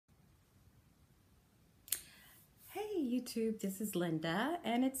YouTube. This is Linda,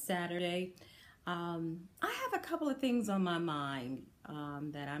 and it's Saturday. I have a couple of things on my mind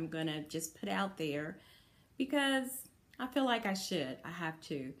that I'm gonna just put out there because I feel like I should. I have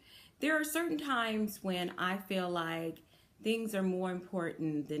to. There are certain times when I feel like things are more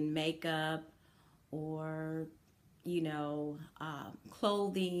important than makeup or,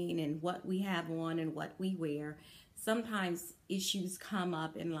 clothing and what we have on and what we wear. Sometimes issues come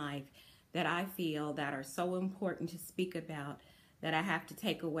up in life that I feel that are so important to speak about that I have to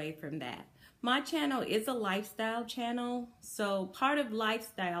take away from that. My channel is a lifestyle channel, so part of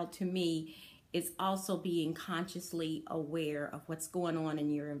lifestyle to me is also being consciously aware of what's going on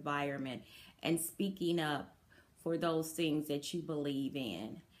in your environment and speaking up for those things that you believe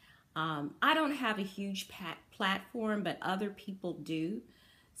in. I don't have a huge platform, but other people do.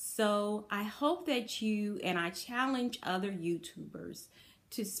 So I hope that and I challenge other YouTubers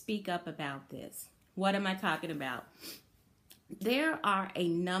to speak up about this. What am I talking about? There are a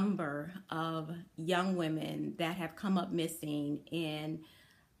number of young women that have come up missing in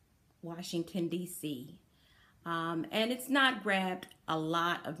Washington, D.C. And it's not grabbed a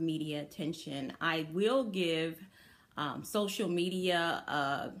lot of media attention. I will give social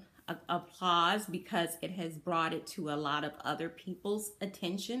media applause because it has brought it to a lot of other people's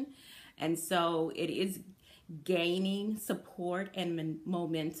attention. And so it is gaining support and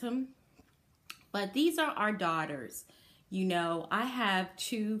momentum. But these are our daughters. I have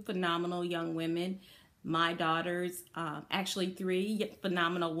two phenomenal young women. My daughters, actually three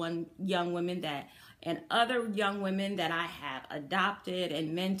phenomenal young women and other young women that I have adopted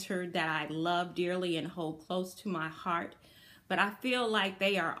and mentored that I love dearly and hold close to my heart. But I feel like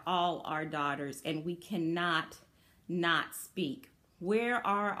they are all our daughters and we cannot not speak. Where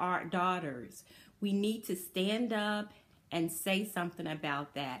are our daughters? We need to stand up and say something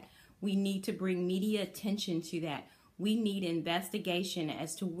about that. We need to bring media attention to that. We need investigation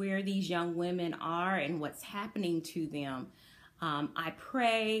as to where these young women are and what's happening to them. I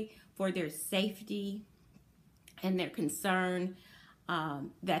pray for their safety and their concern,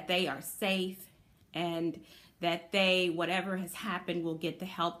 that they are safe and that whatever has happened, will get the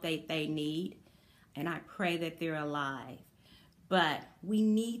help they need. And I pray that they're alive. But we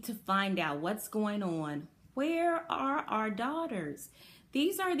need to find out what's going on. Where are our daughters?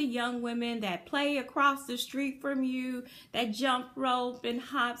 These are the young women that play across the street from you, that jump rope and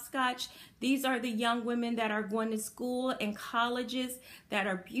hopscotch. These are the young women that are going to school and colleges that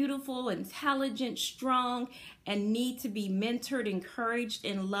are beautiful, intelligent, strong, and need to be mentored, encouraged,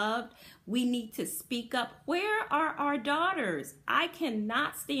 and loved. We need to speak up. Where are our daughters? I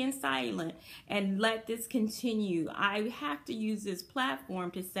cannot stand silent and let this continue. I have to use this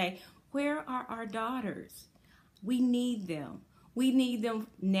platform to say, where are our daughters? We need them. We need them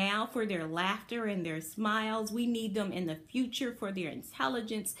now for their laughter and their smiles. We need them in the future for their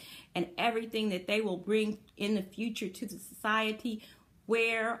intelligence and everything that they will bring in the future to the society.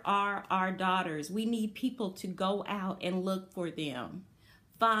 Where are our daughters? We need people to go out and look for them,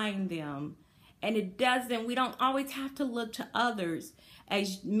 find them. And we don't always have to look to others.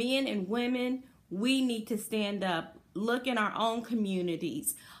 As men and women, we need to stand up, look in our own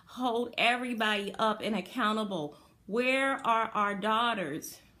communities, hold everybody up and accountable. Where are our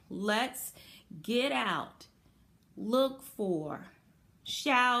daughters? Let's get out, look for,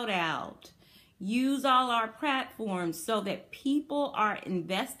 shout out, use all our platforms so that people are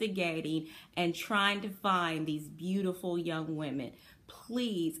investigating and trying to find these beautiful young women.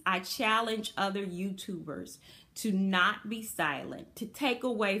 Please, I challenge other YouTubers to not be silent, to take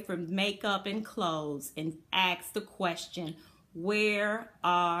away from makeup and clothes and ask the question, where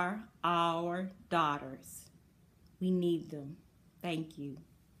are our daughters? We need them. Thank you.